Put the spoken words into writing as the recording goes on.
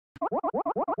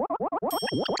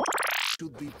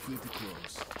Should be pretty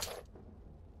close.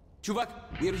 Chuvak,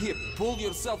 we're here. Pull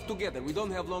yourself together. We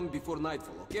don't have long before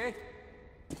nightfall, okay?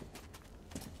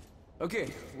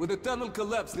 Okay, with the tunnel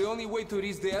collapsed, the only way to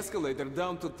reach the escalator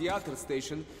down to Theater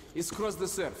Station is cross the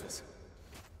surface.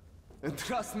 And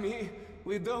trust me,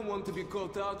 we don't want to be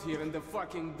caught out here in the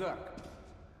fucking dark.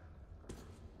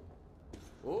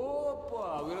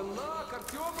 Опа, we're in luck,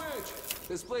 Artyomich!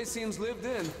 This place seems lived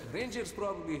in. Rangers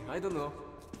probably, I don't know.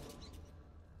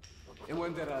 And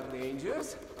when there are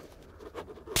rangers...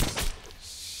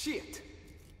 Shit!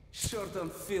 Short on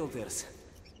filters.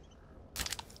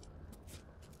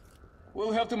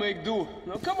 We'll have to make do.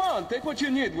 Now come on, take what you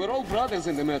need. We're all brothers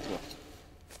in the metro.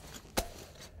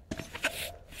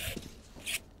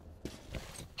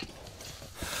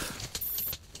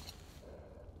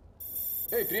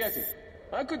 Hey, приятель.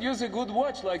 I could use a good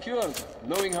watch like yours.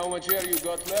 Knowing how much air you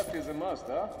got left is a must,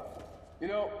 huh? You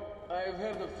know, I've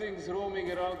heard of things roaming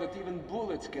around that even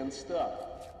bullets can stop.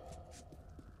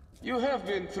 You have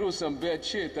been through some bad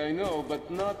shit, I know, but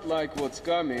not like what's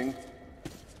coming.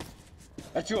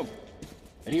 Artyom,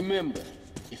 remember,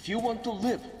 if you want to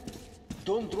live,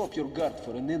 don't drop your guard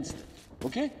for an instant,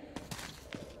 okay?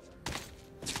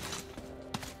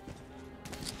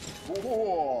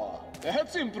 Whoa,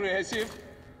 that's impressive.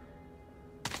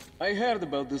 I heard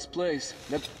about this place.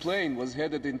 That plane was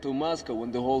headed into Moscow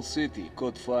when the whole city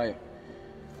caught fire.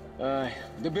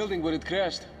 The building where it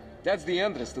crashed, that's the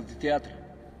entrance to the theater.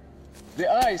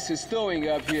 The ice is thawing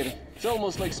up here. It's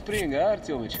almost like spring, huh,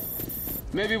 Artyomich?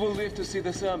 Maybe we'll live to see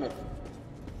the summer.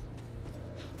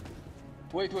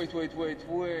 Wait.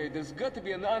 There's got to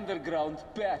be an underground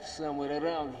path somewhere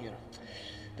around here.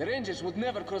 The Rangers would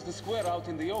never cross the square out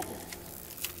in the open.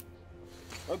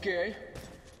 Okay.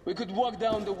 We could walk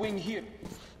down the wing here.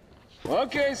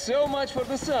 Okay, so much for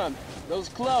the sun. Those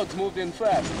clouds moved in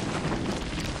fast.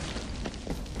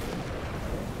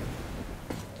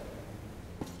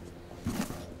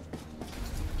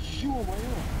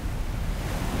 Ё-моё!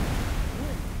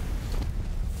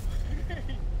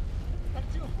 Hey!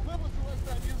 Артём, выброс у вас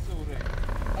остановился уже.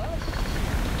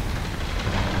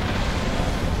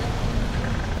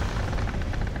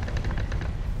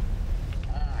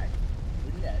 Ай,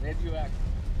 бля, радиоактив.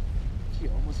 I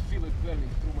almost feel it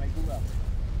burning through my gloves.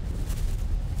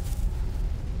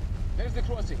 There's the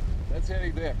crossing. Let's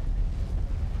head there.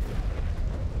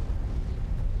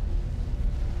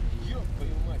 Ёб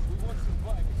твою мать, we won't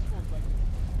survive exposed like this.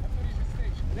 I have to reach the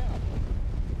station now.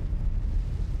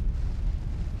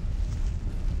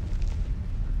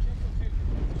 Check your filter.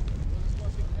 This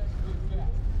crossing has to go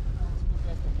fast. This new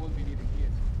faster won't be needing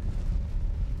hits.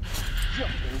 Ёб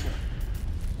твою мать.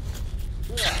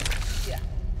 Yeah.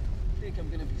 I think I'm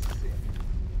gonna be sick. They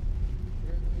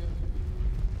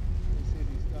say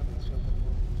these tunnels shut them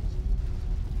off.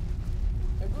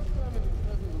 A good family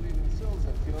doesn't believe in souls,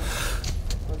 I feel.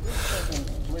 But this present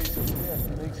place of death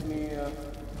makes me,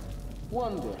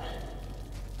 wonder.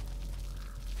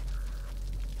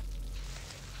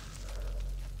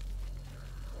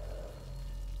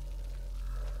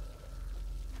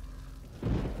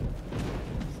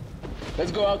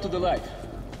 Let's go out to the light.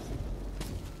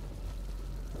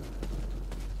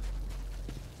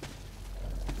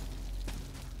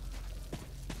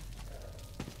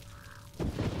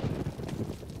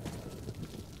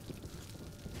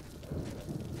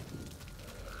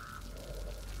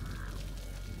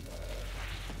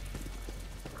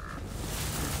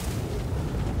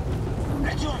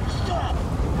 Stop!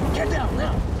 Get down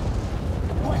now!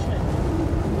 Watchman!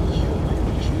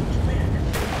 Huge bag.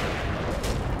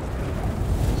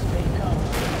 Stay calm.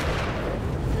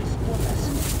 If they spot us,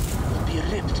 we'll be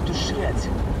ripped to shreds.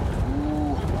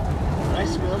 Ooh, I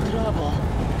smell trouble.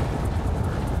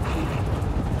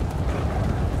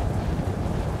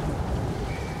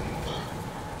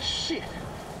 Shit,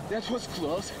 that was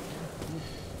close.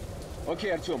 Okay,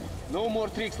 Artyom, no more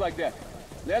tricks like that.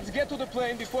 Let's get to the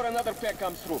plane before another pack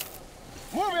comes through.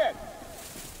 Move it!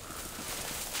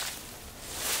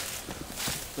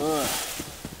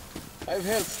 I've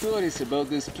heard stories about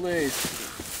this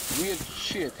place. Weird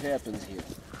shit happens here.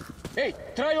 Hey,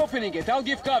 try opening it. I'll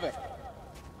give cover.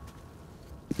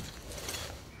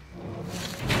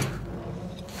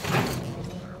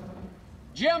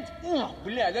 Jammed? Oh,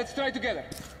 bля, let's try together.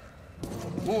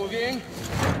 Moving.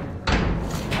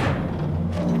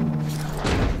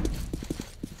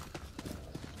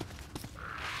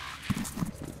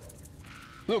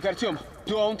 Look, Artyom,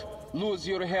 don't lose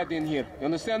your head in here. You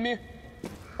understand me?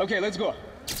 Okay, let's go.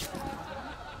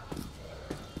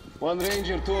 One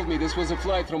ranger told me this was a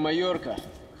flight from Mallorca.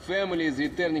 Family is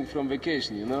returning from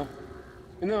vacation, you know?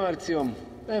 You know, Artyom,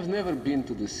 I've never been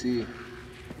to the sea,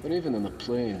 or even on a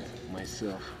plane,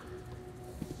 myself.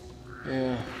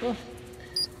 Yeah, well,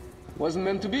 wasn't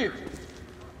meant to be.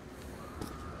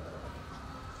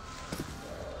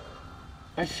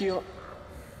 I feel...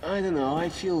 I don't know, I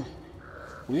feel...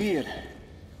 weird.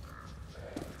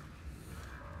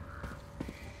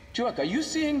 Chuvak, are you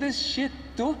seeing this shit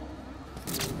too?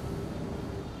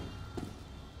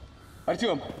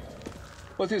 Artyom,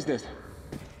 what is this?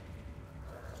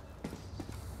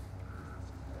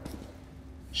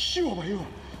 Ё-моё!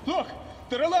 Look!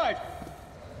 They're alive!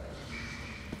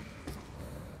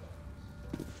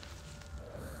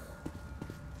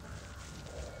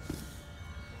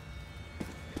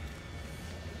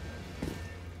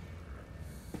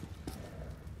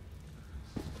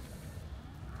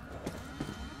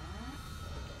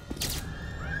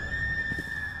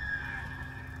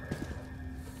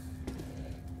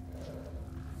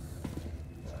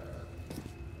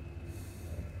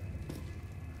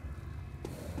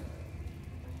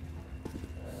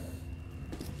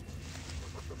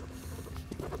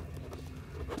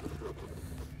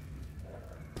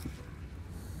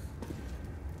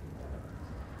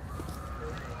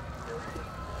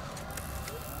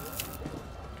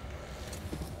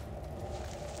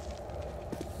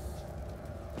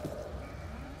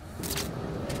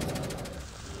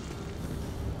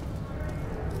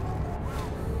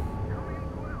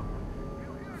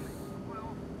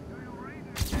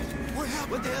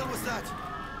 What the hell was that?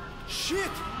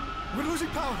 Shit! We're losing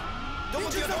power!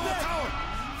 Don't get the whole tower!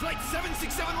 Flight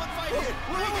 76715 here!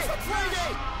 Where was that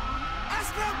Friday?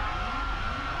 Ask them!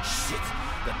 Shit!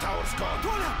 The tower's gone!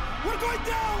 Donna! We're going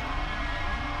down!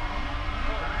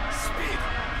 Speed!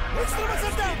 Instruments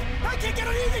are down! I can't get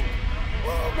a reading!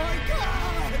 Oh my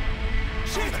god!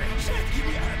 Shit! Shit! Give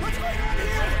me a hand! What's going on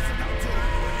here?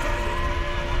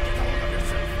 Get hold of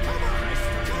yourself! Come on!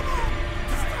 Come on!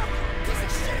 Stop! Piece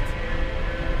of shit!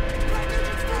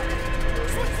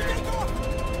 Switch the take off!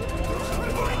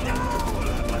 We're going down!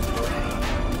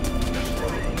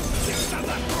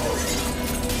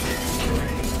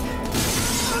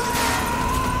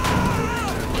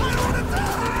 I don't wanna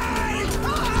die!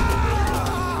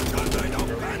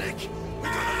 Don't panic!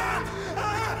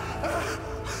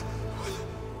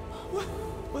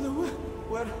 We're gonna land!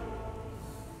 Where?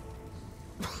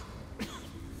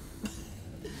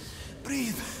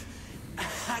 Breathe! I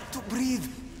had to breathe!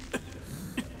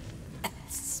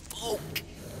 Smoke!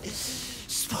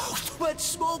 Smoke! Too much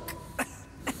smoke!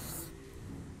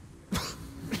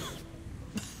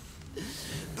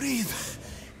 Breathe!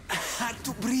 I had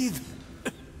to breathe!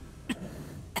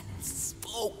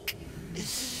 Smoke!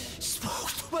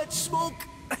 Smoke! Too much smoke!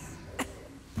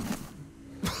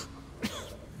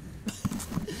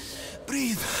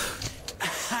 Breathe! I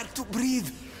had to breathe!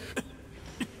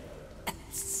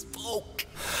 Smoke!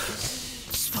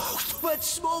 Smoke! Too much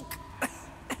smoke!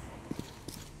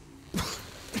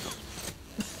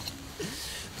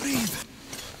 Breathe!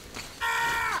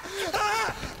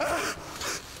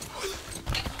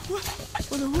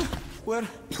 Where?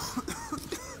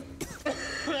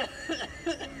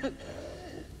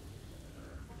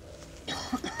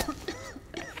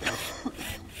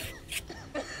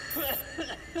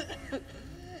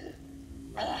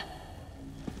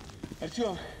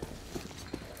 Artyom,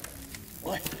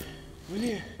 what?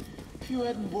 Really? If you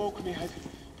hadn't woke me, I'd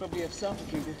probably have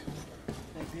suffocated,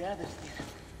 like the others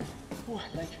did. Oh,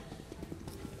 like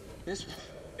this,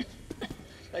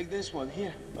 like this one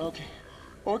here.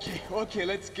 Okay,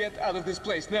 let's get out of this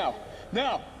place now.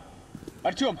 Now!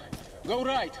 Artyom, go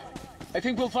right. I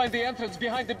think we'll find the entrance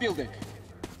behind the building.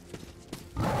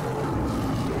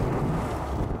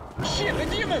 Shit, the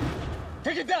demon!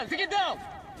 Take it down, take it down!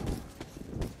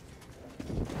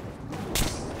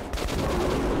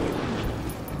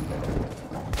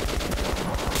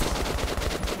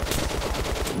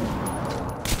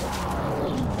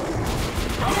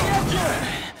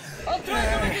 I'll try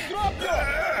to make it drop you!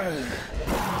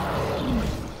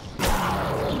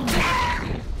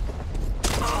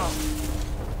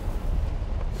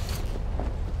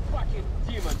 Fucking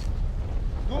demons!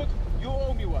 Good, you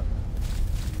owe me one.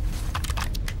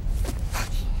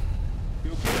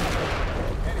 You okay?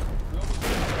 Eric, you almost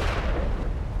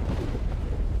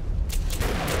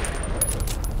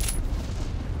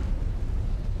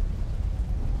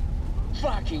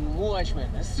fucking watchman!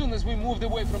 As soon as we moved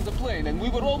away from the plane, and we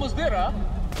were almost there, huh?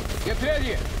 Get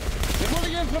ready! They're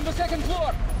moving in from the second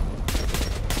floor!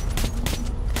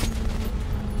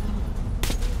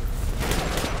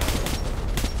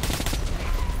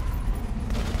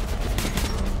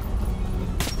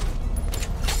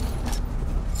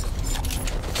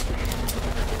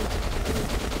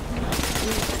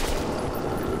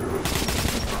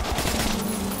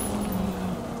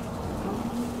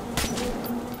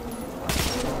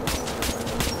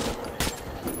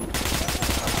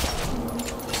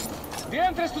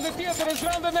 to the theater is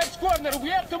round the next corner. We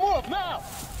have to move now.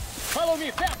 Follow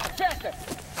me, faster, faster.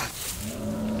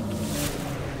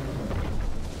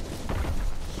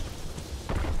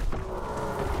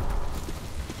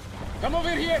 Come over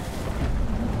here.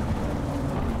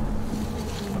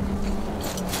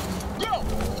 Go!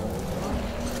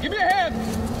 Give me a hand.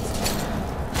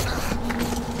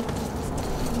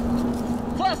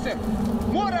 Faster!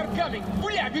 More are coming.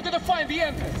 Bля, we gotta find the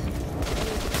entrance.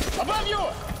 Above you!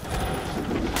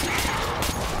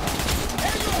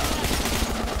 There you are!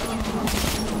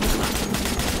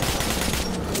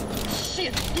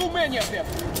 Shit! Too many of them!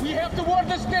 We have to ward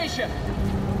the station!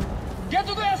 Get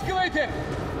to the escalator!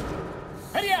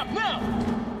 Hurry up, now!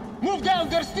 Move down,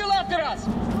 they're still after us!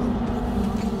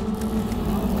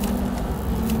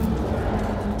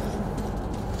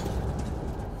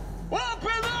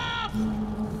 Open up!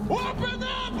 Open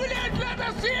up! Блядь, let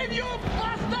us in, you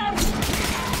bastard!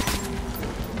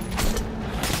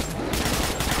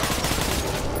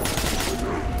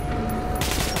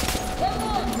 Come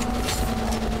on!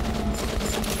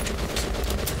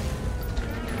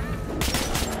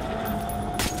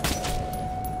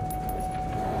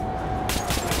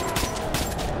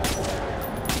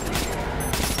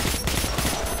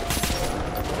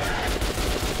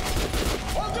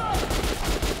 Hold on!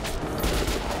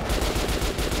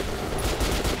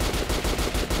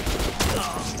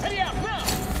 Hurry up, now!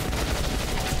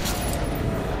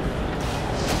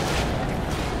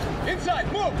 Inside,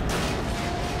 move!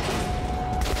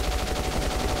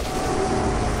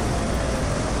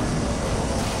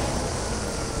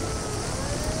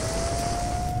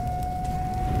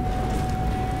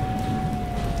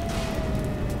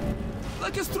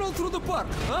 Like a stroll through the park,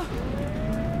 huh?